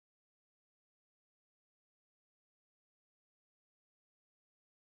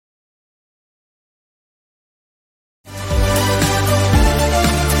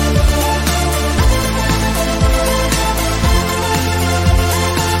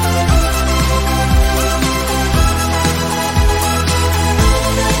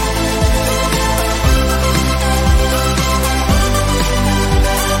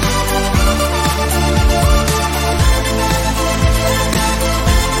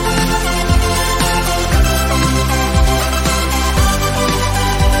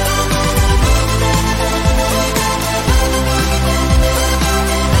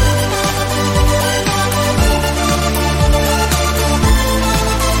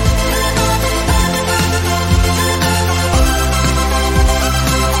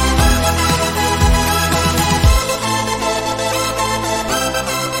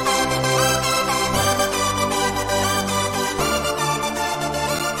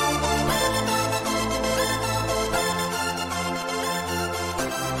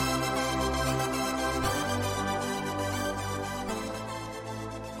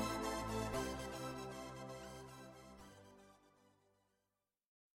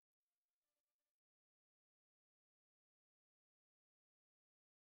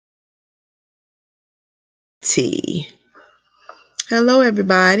Tea. Hello,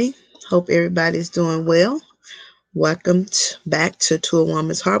 everybody. Hope everybody's doing well. Welcome back to A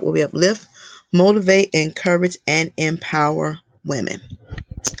Woman's Heart, where we uplift, motivate, encourage, and empower women.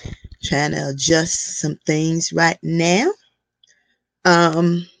 Trying to adjust some things right now.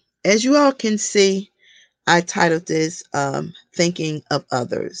 Um, as you all can see, I titled this "Thinking of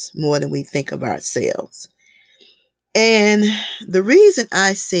Others More Than We Think of Ourselves," and the reason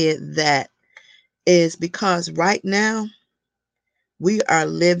I said that is because right now we are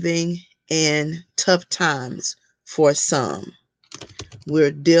living in tough times for some.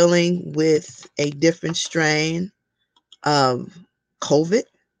 We're dealing with a different strain of COVID,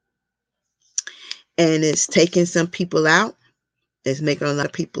 and it's taking some people out. It's making a lot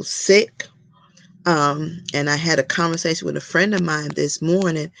of people sick. And I had a conversation with a friend of mine this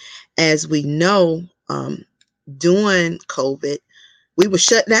morning. As we know, during COVID, we were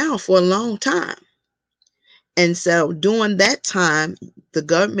shut down for a long time. And so during that time, the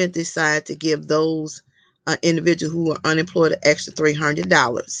government decided to give those individuals who are unemployed an extra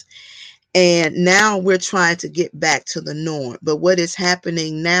 $300. And now we're trying to get back to the norm. But what is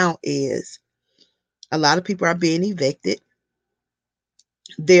happening now is a lot of people are being evicted.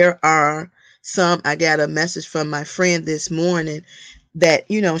 There are some, I got a message from my friend this morning that,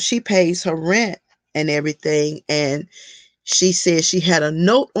 she pays her rent and everything. And she said she had a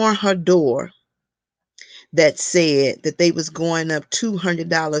note on her door that said that they was going up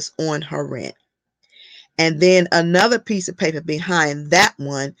 $200 on her rent. And then another piece of paper behind that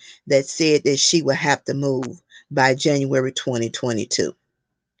one that said that she would have to move by January 2022.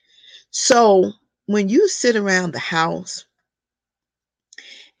 So when you sit around the house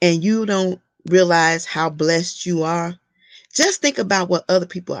and you don't realize how blessed you are, just think about what other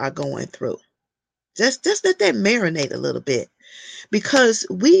people are going through. Just let that marinate a little bit, because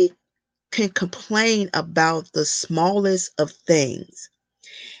we can complain about the smallest of things.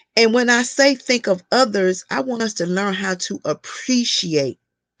 And when I say think of others, I want us to learn how to appreciate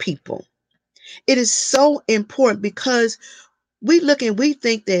people. It is so important, because we look and we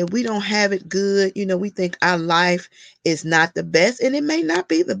think that we don't have it good. We think our life is not the best, and it may not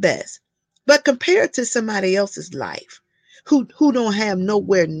be the best. But compared to somebody else's life who don't have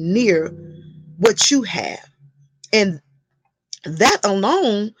nowhere near what you have. And that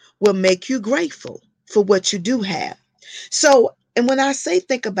alone will make you grateful for what you do have. So, and when I say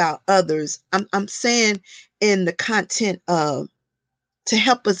think about others, I'm saying in the content of to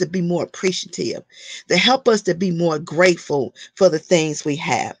help us to be more appreciative, to help us to be more grateful for the things we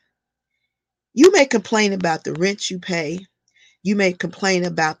have. You may complain about the rent you pay. You may complain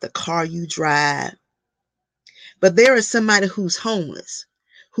about the car you drive, but there is somebody who's homeless,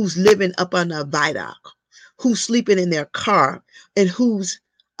 who's living up under a viaduct, who's sleeping in their car, and who's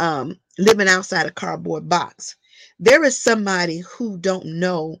living outside a cardboard box. There is somebody who don't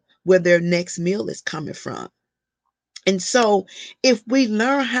know where their next meal is coming from. And so if we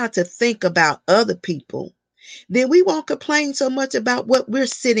learn how to think about other people, then we won't complain so much about what we're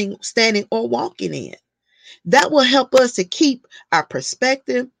sitting, standing, or walking in. That will help us to keep our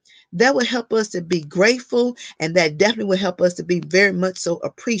perspective. That will help us to be grateful. And that definitely will help us to be very much so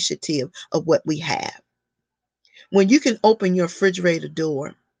appreciative of what we have. When you can open your refrigerator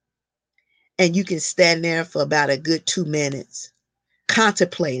door and you can stand there for about a good 2 minutes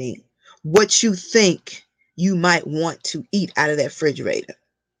contemplating what you think you might want to eat out of that refrigerator.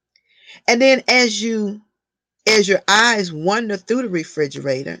 And then as your eyes wander through the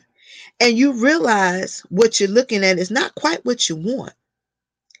refrigerator and you realize what you're looking at is not quite what you want,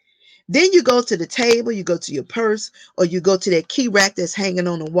 then you go to the table, you go to your purse, or you go to that key rack that's hanging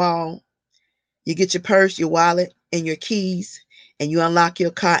on the wall. You get your purse, your wallet, and your keys, and you unlock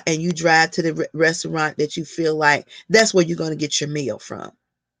your car and you drive to the restaurant that you feel like that's where you're going to get your meal from.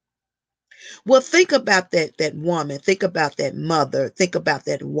 Well, think about that woman, think about that mother, think about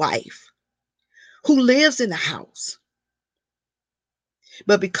that wife who lives in the house,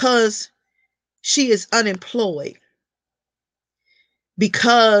 but because she is unemployed,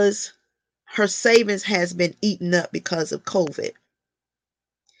 because her savings has been eaten up because of COVID,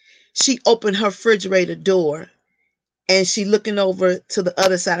 she opened her refrigerator door and she looking over to the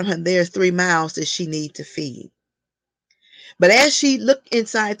other side of her, and there's 3 miles that she need to feed. But as she looked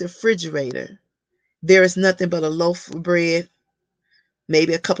inside the refrigerator, there is nothing but a loaf of bread,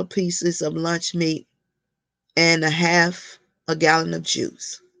 maybe a couple pieces of lunch meat, and a gallon of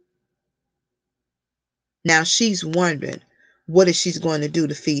juice. Now she's wondering what is she going to do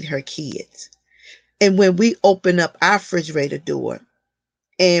to feed her kids. And when we open up our refrigerator door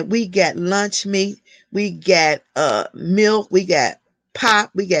and we got lunch meat, we got milk, we got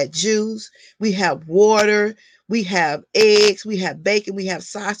pop, we got juice, we have water, we have eggs, we have bacon, we have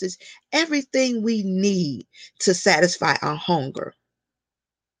sausage, everything we need to satisfy our hunger.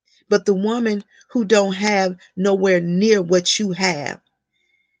 But the woman who don't have nowhere near what you have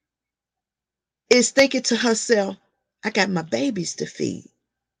is thinking to herself, I got my babies to feed.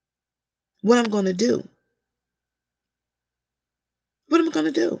 What am I going to do? What am I going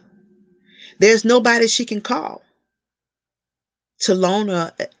to do? There's nobody she can call to loan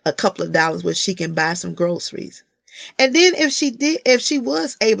her a couple of dollars where she can buy some groceries. And then if she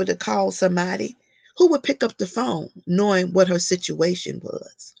was able to call somebody, who would pick up the phone knowing what her situation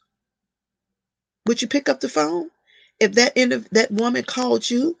was? Would you pick up the phone? If that woman called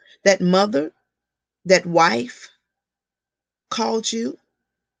you, that mother, that wife called you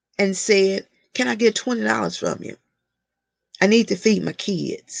and said, can I get $20 from you? I need to feed my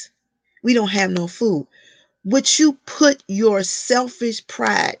kids. We don't have no food. Would you put your selfish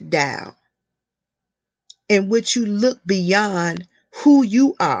pride down? And would you look beyond who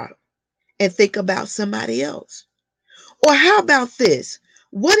you are and think about somebody else? Or how about this?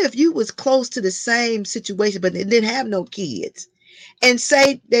 What if you was close to the same situation but didn't have no kids, and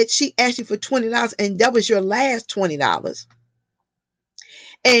say that she asked you for $20 and that was your last $20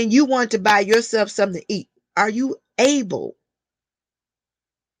 and you want to buy yourself something to eat? Are you able?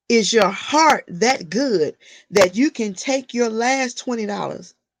 Is your heart that good that you can take your last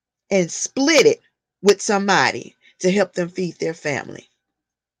 $20 and split it with somebody to help them feed their family?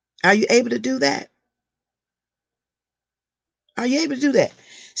 Are you able to do that? Are you able to do that?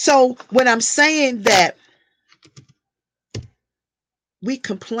 So when I'm saying that we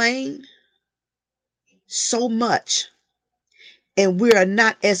complain so much and we are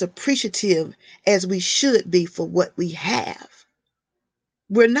not as appreciative as we should be for what we have,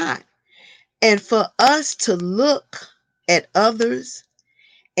 we're not. And for us to look at others,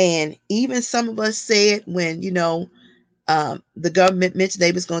 and even some of us said when, the government mentioned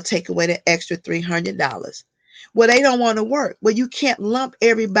they was going to take away the extra $300. Well, they don't want to work. Well, you can't lump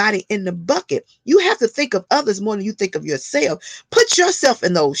everybody in the bucket. You have to think of others more than you think of yourself. Put yourself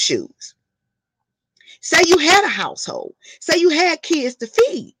in those shoes. Say you had a household. Say you had kids to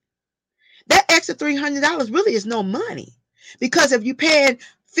feed. That extra $300 really is no money, because if you paid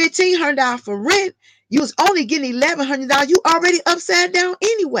 $1,500 for rent, you was only getting $1,100. You already upside down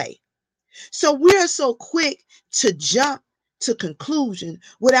anyway. So we're so quick to jump to conclusion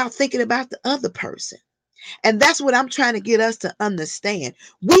without thinking about the other person. And that's what I'm trying to get us to understand.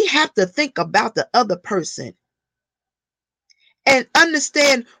 We have to think about the other person and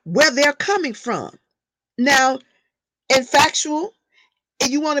understand where they're coming from. Now, in factual,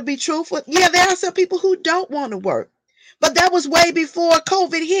 if you want to be truthful, yeah, there are some people who don't want to work. But that was way before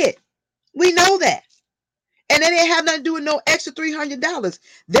COVID hit. We know that. And it didn't have nothing to do with no extra $300.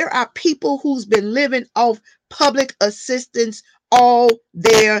 There are people who's been living off public assistance all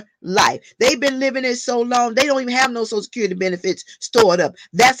their life. They've been living it so long, they don't even have no Social Security benefits stored up.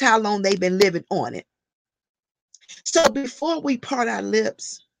 That's how long they've been living on it. So before we part our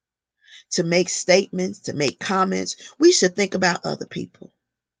lips to make statements, to make comments, we should think about other people.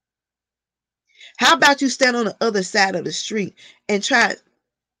 How about you stand on the other side of the street and try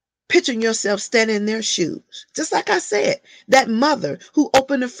picturing yourself standing in their shoes? Just like I said, that mother who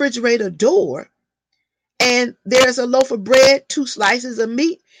opened the refrigerator door and there's a loaf of bread, 2 slices of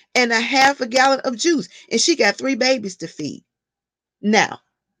meat, and a half a gallon of juice, and she got 3 babies to feed. Now,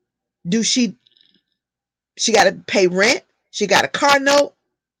 she got to pay rent, she got a car note,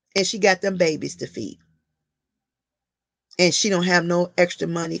 and she got them babies to feed. And she don't have no extra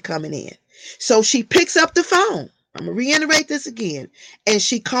money coming in. So she picks up the phone. I'm going to reiterate this again. And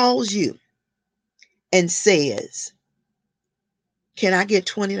she calls you and says, can I get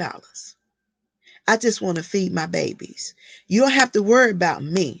 $20? I just want to feed my babies. You don't have to worry about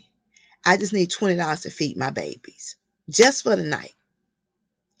me. I just need $20 to feed my babies just for the night.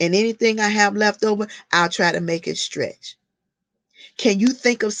 And anything I have left over, I'll try to make it stretch. Can you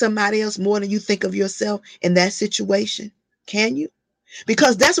think of somebody else more than you think of yourself in that situation? Can you?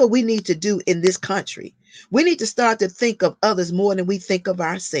 Because that's what we need to do in this country. We need to start to think of others more than we think of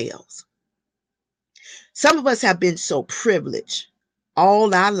ourselves. Some of us have been so privileged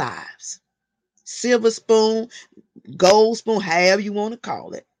all our lives. Silver spoon, gold spoon, however you want to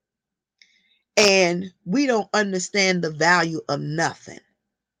call it. And we don't understand the value of nothing.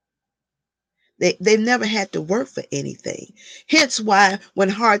 They've never had to work for anything. Hence why when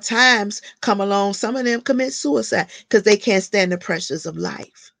hard times come along, some of them commit suicide because they can't stand the pressures of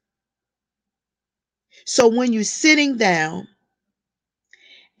life. So when you're sitting down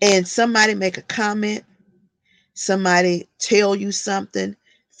and somebody make a comment somebody tell you something,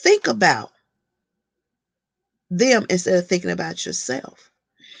 think about them instead of thinking about yourself.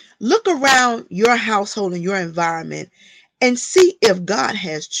 Look around your household and your environment and see if God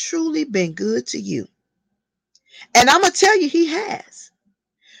has truly been good to you. And I'm going to tell you, he has,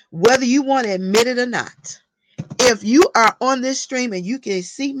 whether you want to admit it or not. If you are on this stream and you can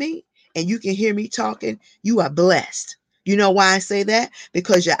see me and you can hear me talking, you are blessed. You know why I say that?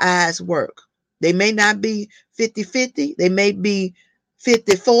 Because your eyes work. They may not be 50-50. They may be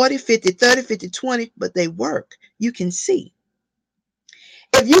 50-40, 50-30, 50-20, but they work. You can see.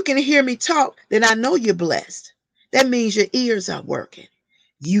 If you can hear me talk, then I know you're blessed. That means your ears are working.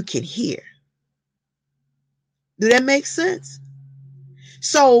 You can hear. Do that make sense?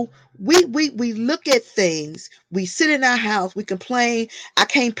 So we look at things, we sit in our house, we complain, I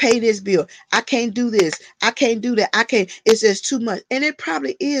can't pay this bill, I can't do this, I can't do that, I can't, it's just too much. And it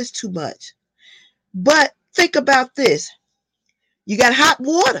probably is too much. But think about this. You got hot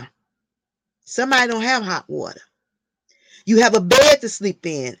water. Somebody don't have hot water. You have a bed to sleep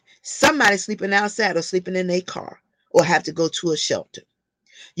in. Somebody sleeping outside or sleeping in their car or have to go to a shelter.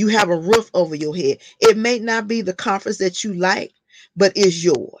 You have a roof over your head. It may not be the comforts that you like, but it's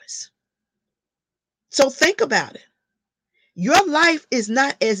yours. So think about it. Your life is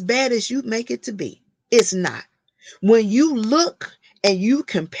not as bad as you make it to be. It's not. When you look and you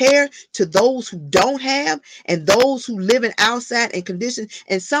compare to those who don't have and those who living outside in conditions,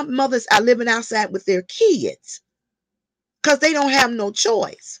 and some mothers are living outside with their kids because they don't have no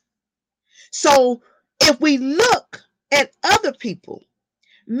choice. So if we look at other people,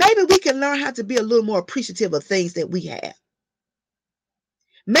 maybe we can learn how to be a little more appreciative of things that we have.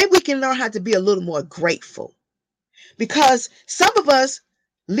 Maybe we can learn how to be a little more grateful, because some of us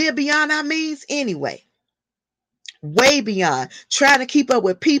live beyond our means anyway. Way beyond, trying to keep up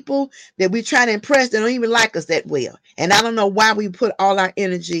with people that we're trying to impress that don't even like us that well. And I don't know why we put all our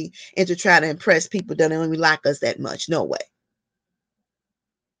energy into trying to impress people that don't even like us that much. No way.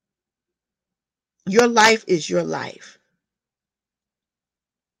 Your life is your life.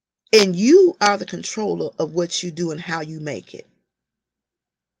 And you are the controller of what you do and how you make it.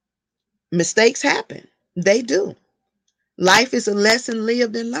 Mistakes happen. They do. Life is a lesson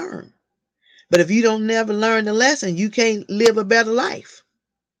lived and learned. But if you don't never learn the lesson, you can't live a better life.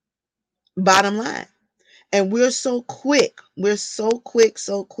 Bottom line. And we're so quick. We're so quick,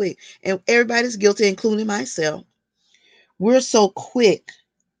 so quick. And everybody's guilty, including myself. We're so quick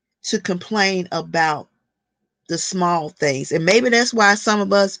to complain about the small things. And maybe that's why some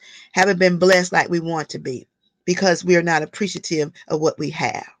of us haven't been blessed like we want to be, because we are not appreciative of what we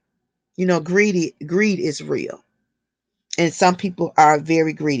have. You know, greed is real. And some people are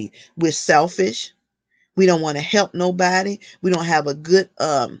very greedy. We're selfish. We don't want to help nobody. We don't have a good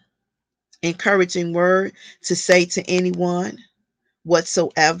encouraging word to say to anyone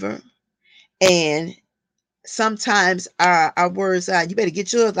whatsoever. And sometimes our words are, you better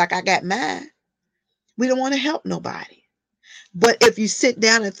get yours like I got mine. We don't want to help nobody. But if you sit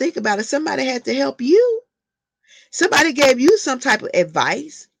down and think about it, somebody had to help you. Somebody gave you some type of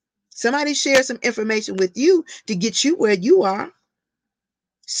advice. Somebody shared some information with you to get you where you are.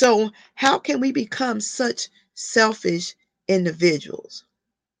 So how can we become such selfish individuals?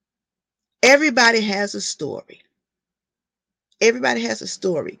 Everybody has a story. Everybody has a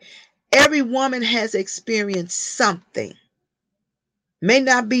story. Every woman has experienced something. May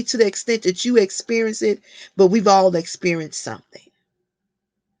not be to the extent that you experience it, but we've all experienced something.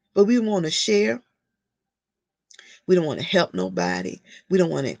 But we want to share. We don't want to help nobody. We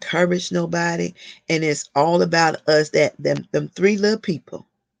don't want to encourage nobody. And it's all about us, them three little people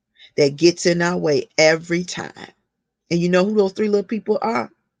that gets in our way every time. And you know who those three little people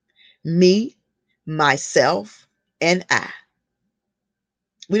are? Me, myself, and I.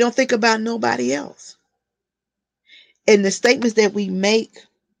 We don't think about nobody else. And the statements that we make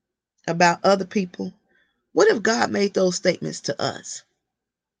about other people, what if God made those statements to us?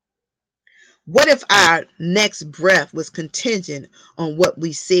 What if our next breath was contingent on what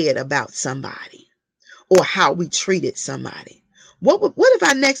we said about somebody or how we treated somebody? What if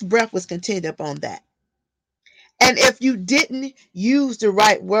our next breath was contingent upon that? And if you didn't use the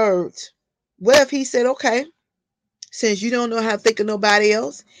right words, what if he said, okay, since you don't know how to think of nobody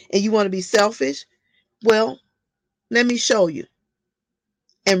else and you want to be selfish, well, let me show you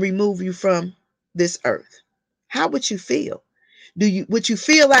and remove you from this earth. How would you feel? Would you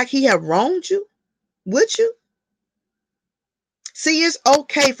feel like he had wronged you? Would you? See, it's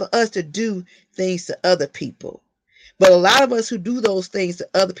okay for us to do things to other people. But a lot of us who do those things to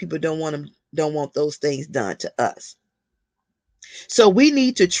other people don't want those things done to us. So we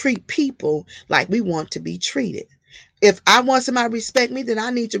need to treat people like we want to be treated. If I want somebody to respect me, then I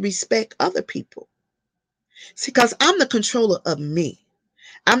need to respect other people. See, because I'm the controller of me.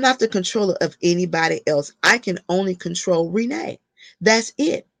 I'm not the controller of anybody else. I can only control Renee. That's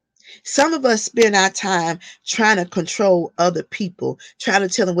it. Some of us spend our time trying to control other people, trying to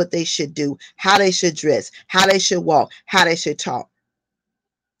tell them what they should do, how they should dress, how they should walk, how they should talk.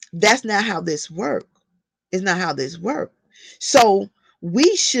 That's not how this works. It's not how this works. So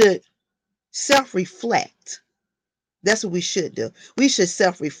we should self-reflect. That's what we should do. We should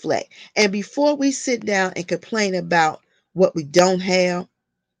self-reflect. And before we sit down and complain about what we don't have,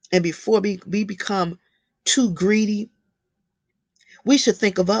 and before we become too greedy, we should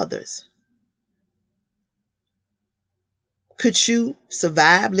think of others. Could you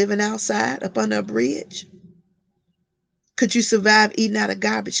survive living outside up under a bridge? Could you survive eating out of a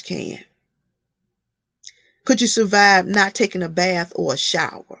garbage can? Could you survive not taking a bath or a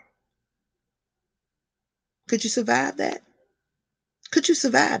shower? Could you survive that? Could you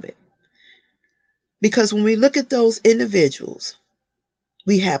survive it? Because when we look at those individuals,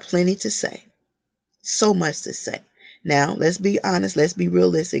 we have plenty to say. So much to say. Now, let's be honest. Let's be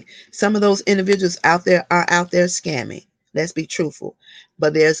realistic. Some of those individuals out there are out there scamming. Let's be truthful.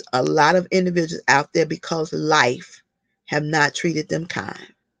 But there's a lot of individuals out there because life have not treated them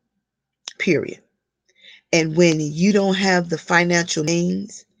kind. Period. And when you don't have the financial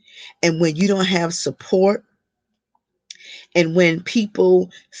means, and when you don't have support, and when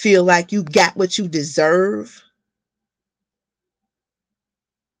people feel like you got what you deserve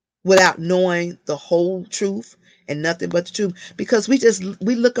without knowing the whole truth and nothing but the truth, because we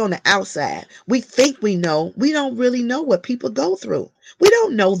look on the outside, we think we know, we don't really know what people go through. We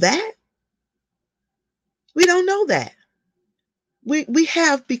don't know that. We don't know that. We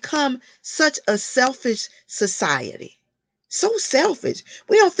have become such a selfish society. So selfish.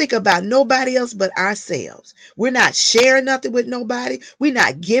 We don't think about nobody else but ourselves. We're not sharing nothing with nobody. We're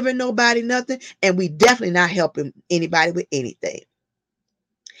not giving nobody nothing. And we definitely not helping anybody with anything.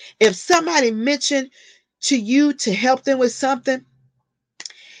 If somebody mentioned to you to help them with something,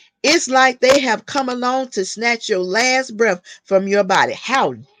 it's like they have come along to snatch your last breath from your body.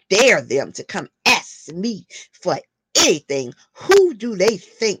 How dare them to come ask me for anything? Who do they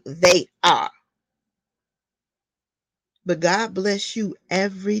think they are? But God bless you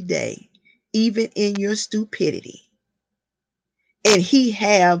every day, even in your stupidity. And he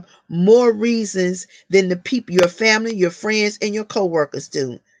have more reasons than the people, your family, your friends, and your co-workers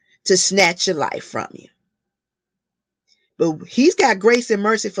do to snatch your life from you. But he's got grace and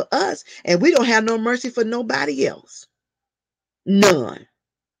mercy for us, and we don't have no mercy for nobody else. None.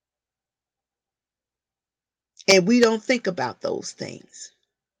 And we don't think about those things.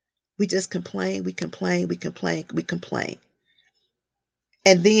 We just complain, we complain, we complain, we complain.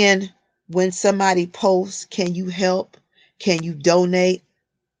 And then when somebody posts, can you help? Can you donate?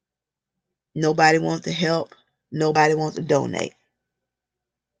 Nobody wants to help. Nobody wants to donate.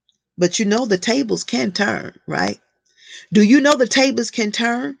 But you know the tables can turn, right? Do you know the tables can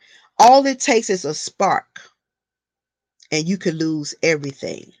turn? All it takes is a spark and you could lose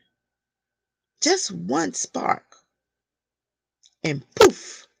everything. Just one spark. And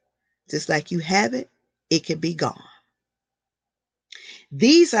poof, just like you have it, it can be gone.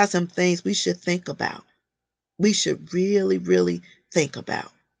 These are some things we should think about. We should really, really think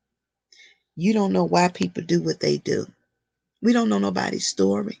about. You don't know why people do what they do. We don't know nobody's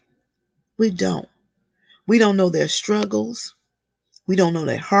story. We don't. We don't know their struggles. We don't know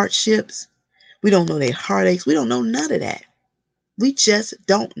their hardships. We don't know their heartaches. We don't know none of that. We just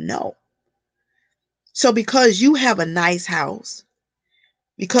don't know. So because you have a nice house,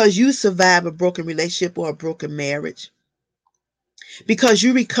 because you survive a broken relationship or a broken marriage, because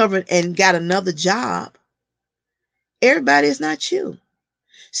you recovered and got another job, everybody is not you.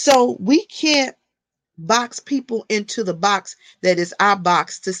 So we can't box people into the box that is our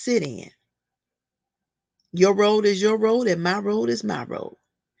box to sit in. Your road is your road and my road is my road.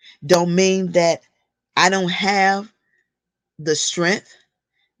 Don't mean that I don't have the strength,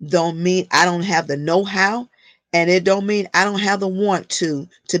 don't mean I don't have the know-how, and it don't mean I don't have the want to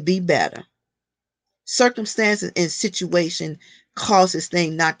be better. Circumstances and situation causes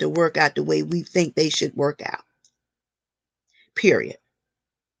things not to work out the way we think they should work out. Period.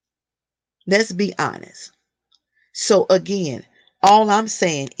 Let's be honest. So again, all I'm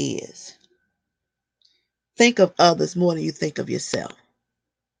saying is think of others more than you think of yourself.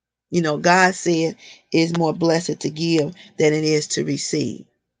 You know, God said it's more blessed to give than it is to receive.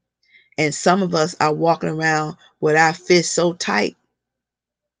 And some of us are walking around with our fists so tight,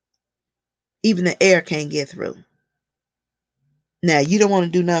 even the air can't get through. Now, you don't want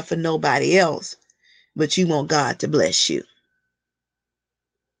to do nothing for nobody else, but you want God to bless you.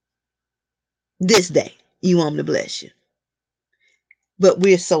 This day, you want him to bless you. But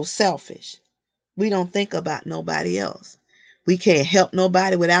we're so selfish. We don't think about nobody else. We can't help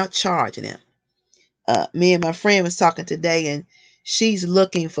nobody without charging them. Me and my friend was talking today, and she's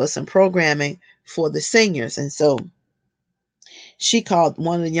looking for some programming for the seniors. And so she called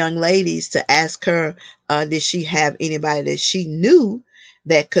one of the young ladies to ask her, did she have anybody that she knew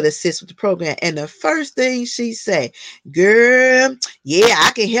that could assist with the program? And the first thing she said, girl, yeah,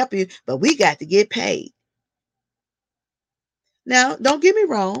 I can help you, but we got to get paid. Now, don't get me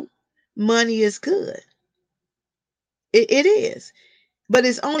wrong. Money is good. It is. But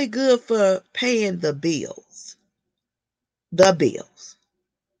it's only good for paying the bills. The bills.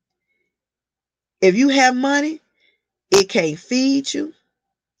 If you have money, it can't feed you.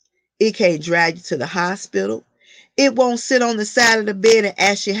 It can't drag you to the hospital. It won't sit on the side of the bed and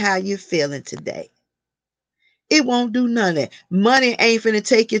ask you how you're feeling today. It won't do none of that. Money ain't finna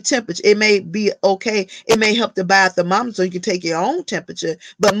take your temperature. It may be okay. It may help to buy a thermometer so you can take your own temperature,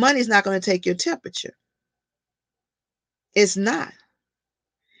 but money's not going to take your temperature. It's not.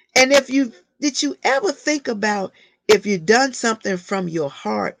 And did you ever think about if you've done something from your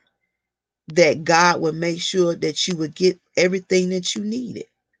heart that God would make sure that you would get everything that you needed?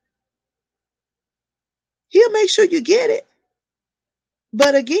 He'll make sure you get it.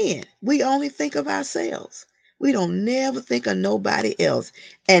 But again, we only think of ourselves. We don't never think of nobody else.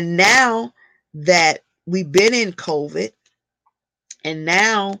 And now that we've been in COVID, and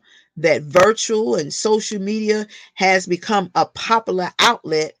now that virtual and social media has become a popular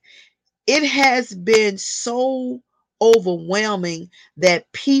outlet, it has been so overwhelming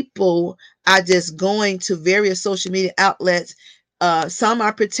that people are just going to various social media outlets. Some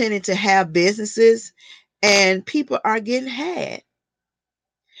are pretending to have businesses, and people are getting had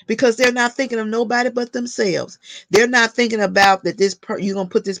because they're not thinking of nobody but themselves. They're not thinking about that you're going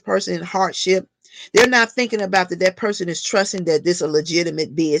to put this person in hardship. They're not thinking about that person is trusting that this is a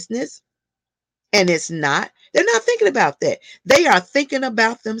legitimate business, and it's not. They're not thinking about that. They are thinking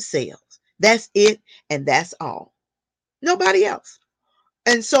about themselves. That's it, and that's all. Nobody else.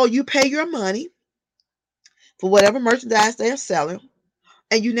 And so you pay your money for whatever merchandise they're selling,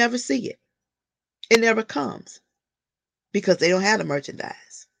 and you never see it. It never comes because they don't have the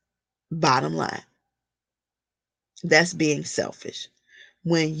merchandise. Bottom line. That's being selfish.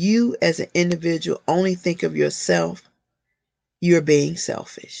 When you as an individual only think of yourself, you're being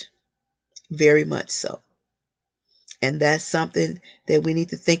selfish. Very much so. And that's something that we need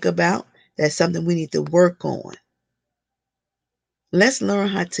to think about. That's something we need to work on. Let's learn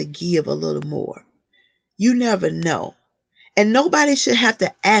how to give a little more. You never know. And nobody should have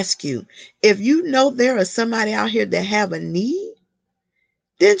to ask you. If you know there is somebody out here that have a need,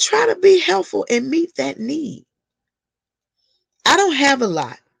 then try to be helpful and meet that need. I don't have a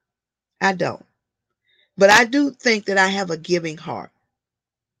lot. I don't. But I do think that I have a giving heart.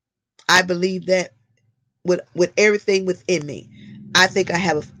 I believe that with everything within me. I think I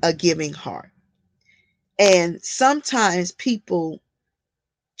have a giving heart. And sometimes people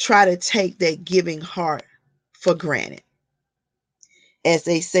try to take that giving heart for granted. As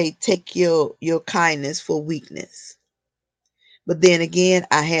they say, take your kindness for weakness. But then again,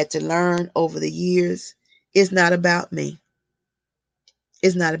 I had to learn over the years, it's not about me.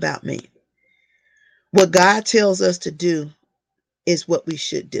 It's not about me. What God tells us to do is what we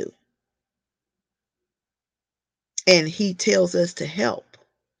should do. And He tells us to help.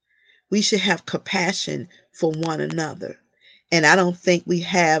 We should have compassion for one another. And I don't think we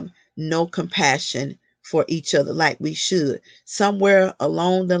have no compassion for each other like we should. Somewhere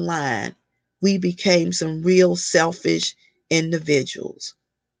along the line, we became some real selfish individuals.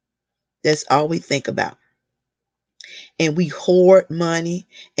 That's all we think about. And we hoard money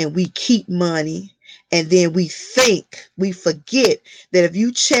and we keep money. And then we forget that if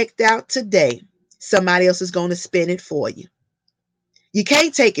you checked out today, somebody else is going to spend it for you. You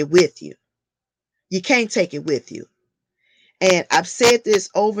can't take it with you. You can't take it with you. And I've said this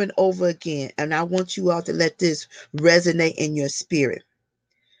over and over again, and I want you all to let this resonate in your spirit.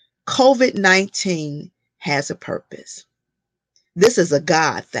 COVID-19 has a purpose. This is a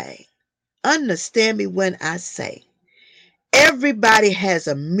God thing. Understand me when I say everybody has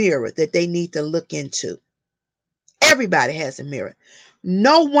a mirror that they need to look into. Everybody has a mirror.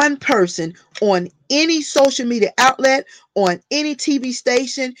 No one person on any social media outlet, on any TV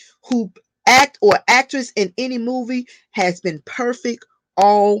station who act or actress in any movie has been perfect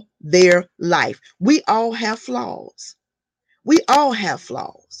all their life. We all have flaws. We all have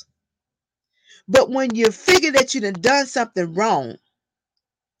flaws. But when you figure that you done something wrong,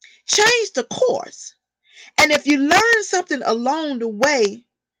 change the course. And if you learn something along the way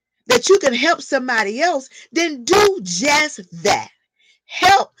that you can help somebody else, then do just that.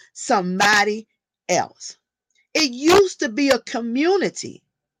 Help somebody else. It used to be a community.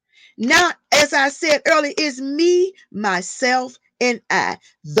 Now, as I said earlier, it's me, myself, and I.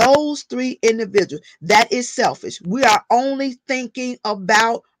 Those three individuals. That is selfish. We are only thinking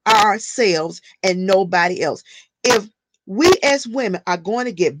about ourselves and nobody else. If we as women are going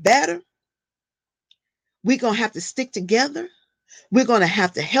to get better, we're going to have to stick together. We're going to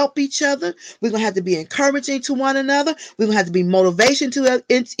have to help each other. We're going to have to be encouraging to one another. We're going to have to be motivation to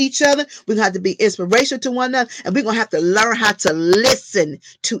each other. We're going to have to be inspiration to one another. And we're going to have to learn how to listen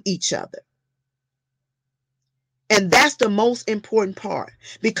to each other. And that's the most important part,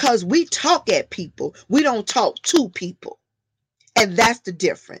 because we talk at people. We don't talk to people. And that's the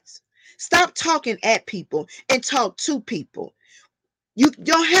difference. Stop talking at people and talk to people. You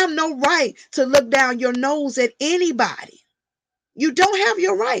don't have no right to look down your nose at anybody. You don't have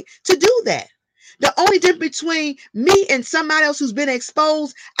your right to do that. The only difference between me and somebody else who's been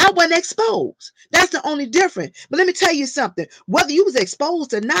exposed, I wasn't exposed. That's the only difference. But let me tell you something. Whether you was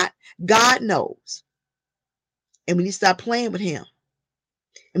exposed or not, God knows. And we need to stop playing with him.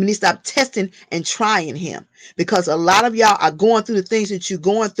 And we need to stop testing and trying him. Because a lot of y'all are going through the things that you're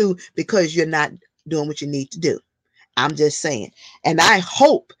going through because you're not doing what you need to do. I'm just saying. And I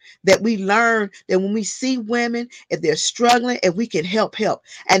hope that we learn that when we see women, if they're struggling, if we can help.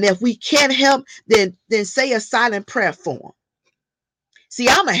 And if we can't help, then say a silent prayer for them. See,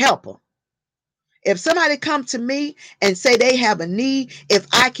 I'm a helper. If somebody come to me and say they have a need, if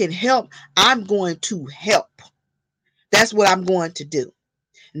I can help, I'm going to help. That's what I'm going to do.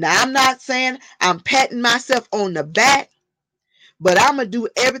 Now, I'm not saying I'm patting myself on the back, but I'm going to do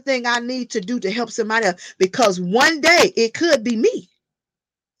everything I need to do to help somebody else, because one day it could be me.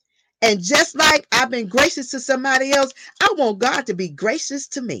 And just like I've been gracious to somebody else, I want God to be gracious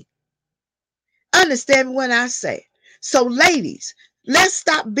to me. Understand me when I say. So ladies, let's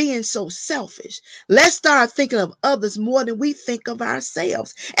stop being so selfish. Let's start thinking of others more than we think of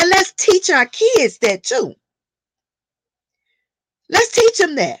ourselves. And let's teach our kids that too. Let's teach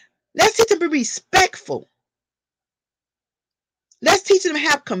them that. Let's teach them to be respectful. Let's teach them to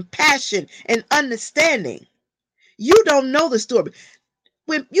have compassion and understanding. You don't know the story.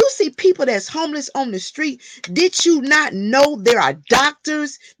 When you see people that's homeless on the street, did you not know there are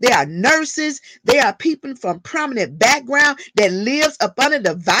doctors, there are nurses, there are people from prominent background that lives up under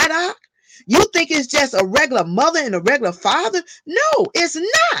the viaduct? You think it's just a regular mother and a regular father? No, it's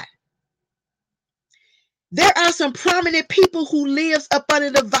not. There are some prominent people who lives up under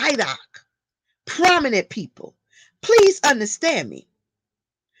the viaduct. Prominent people. Please understand me.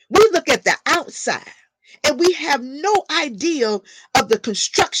 We look at the outside and we have no idea of the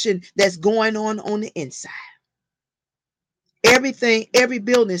construction that's going on the inside. Every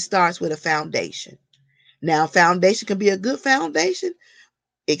building starts with a foundation. Now, foundation can be a good foundation.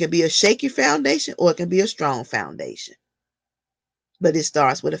 It can be a shaky foundation, or it can be a strong foundation. But it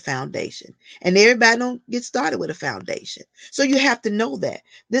starts with a foundation. And everybody don't get started with a foundation. So you have to know that.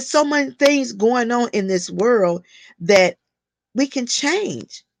 There's so many things going on in this world that we can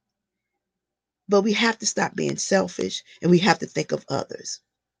change. But we have to stop being selfish, and we have to think of others.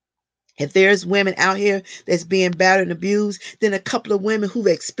 If there's women out here that's being battered and abused, then a couple of women who've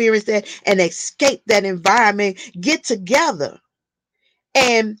experienced that and escaped that environment, get together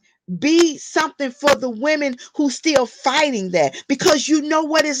and be something for the women who still fighting that, because you know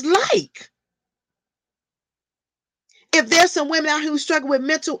what it's like. If there's some women out here who struggle with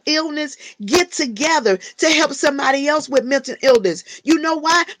mental illness, get together to help somebody else with mental illness. You know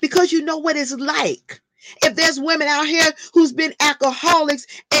why? Because you know what it's like. If there's women out here who's been alcoholics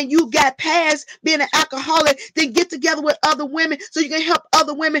and you got past being an alcoholic, then get together with other women so you can help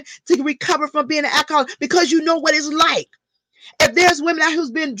other women to recover from being an alcoholic, because you know what it's like. If there's women out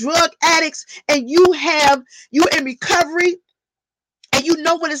who's been drug addicts and you're in recovery, and you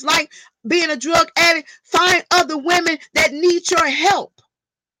know what it's like being a drug addict, find other women that need your help.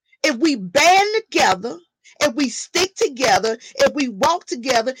 If we band together, if we stick together, if we walk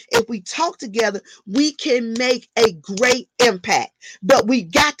together, if we talk together, we can make a great impact. But we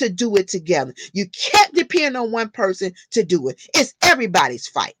got to do it together. You can't depend on one person to do it. It's everybody's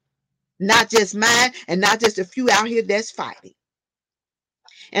fight, not just mine and not just a few out here that's fighting.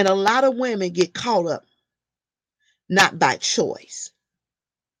 And a lot of women get caught up, not by choice.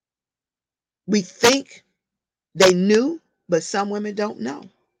 We think they knew, but some women don't know.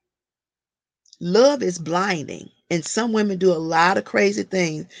 Love is blinding. And some women do a lot of crazy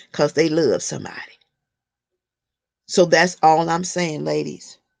things because they love somebody. So that's all I'm saying,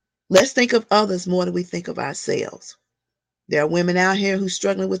 ladies. Let's think of others more than we think of ourselves. There are women out here who are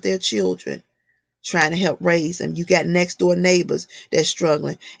struggling with their children, trying to help raise them. You got next door neighbors that's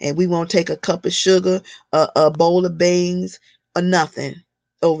struggling, and we won't take a cup of sugar, a bowl of beans, or nothing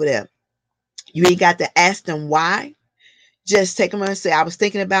over there. You ain't got to ask them why. Just take them and say, I was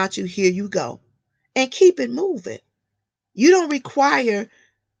thinking about you. Here you go. And keep it moving. You don't require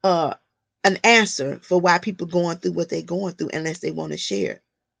uh, an answer for why people going through what they're going through unless they want to share.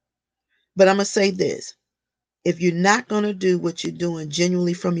 But I'm going to say this. If you're not going to do what you're doing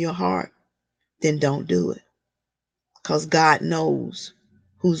genuinely from your heart, then don't do it. Because God knows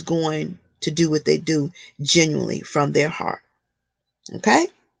who's going to do what they do genuinely from their heart. Okay?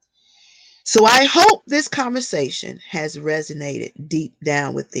 So I hope this conversation has resonated deep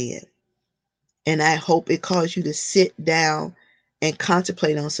down within. And I hope it caused you to sit down and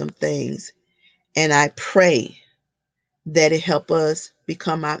contemplate on some things. And I pray that it help us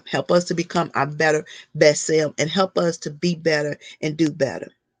to become our better best self and help us to be better and do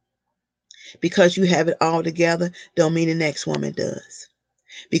better. Because you have it all together don't mean the next woman does.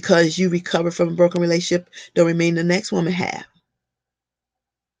 Because you recover from a broken relationship don't mean the next woman have.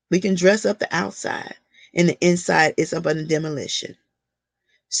 We can dress up the outside and the inside is up under demolition.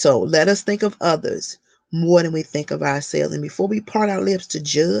 So let us think of others more than we think of ourselves. And before we part our lips to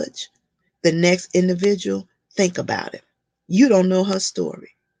judge the next individual, think about it. You don't know her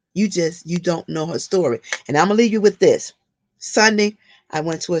story. You don't know her story. And I'm going to leave you with this. Sunday, I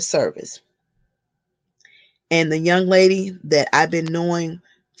went to a service. And the young lady that I've been knowing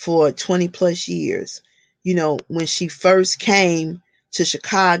for 20 plus years, when she first came to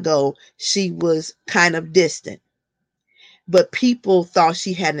Chicago, she was kind of distant. But people thought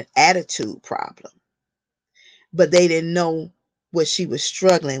she had an attitude problem. But they didn't know what she was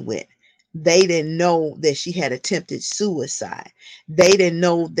struggling with. They didn't know that she had attempted suicide. They didn't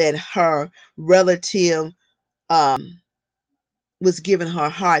know that her relative was giving her a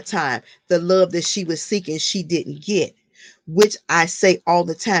hard time. The love that she was seeking, she didn't get, which I say all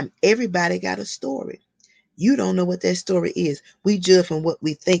the time. Everybody got a story. You don't know what that story is. We judge from what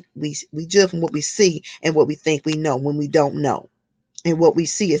we think we judge from what we see and what we think we know when we don't know. And what we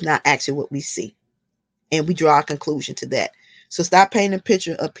see is not actually what we see. And we draw a conclusion to that. So stop painting a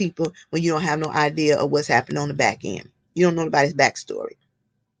picture of people when you don't have no idea of what's happening on the back end. You don't know anybody's backstory.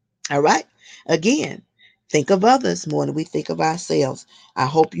 All right? Again, think of others more than we think of ourselves. I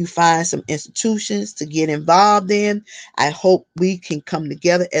hope you find some institutions to get involved in. I hope we can come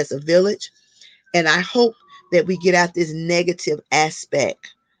together as a village. And I hope that we get out this negative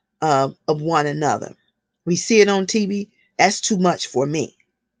aspect of one another. We see it on TV. That's too much for me.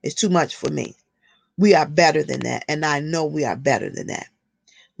 It's too much for me. We are better than that. And I know we are better than that.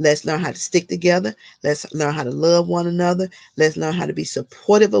 Let's learn how to stick together. Let's learn how to love one another. Let's learn how to be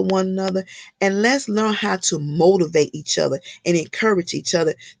supportive of one another. And let's learn how to motivate each other and encourage each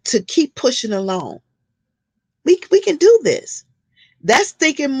other to keep pushing along. We can do this. That's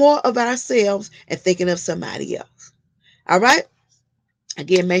thinking more of ourselves and thinking of somebody else. All right?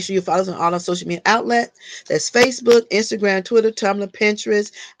 Again, make sure you follow us on all our social media outlets. That's Facebook, Instagram, Twitter, Tumblr,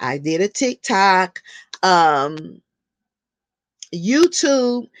 Pinterest. I did a TikTok.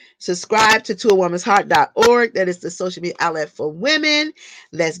 YouTube, subscribe to toawomansheart.org. That is the social media outlet for women.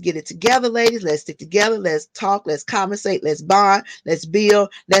 Let's get it together, ladies. Let's stick together. Let's talk. Let's conversate. Let's bond. Let's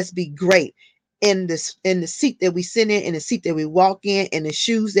build. Let's be great in the seat that we sit in the seat that we walk in the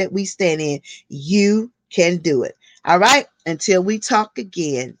shoes that we stand in. You can do it. All right. Until we talk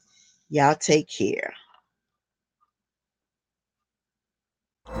again, y'all take care.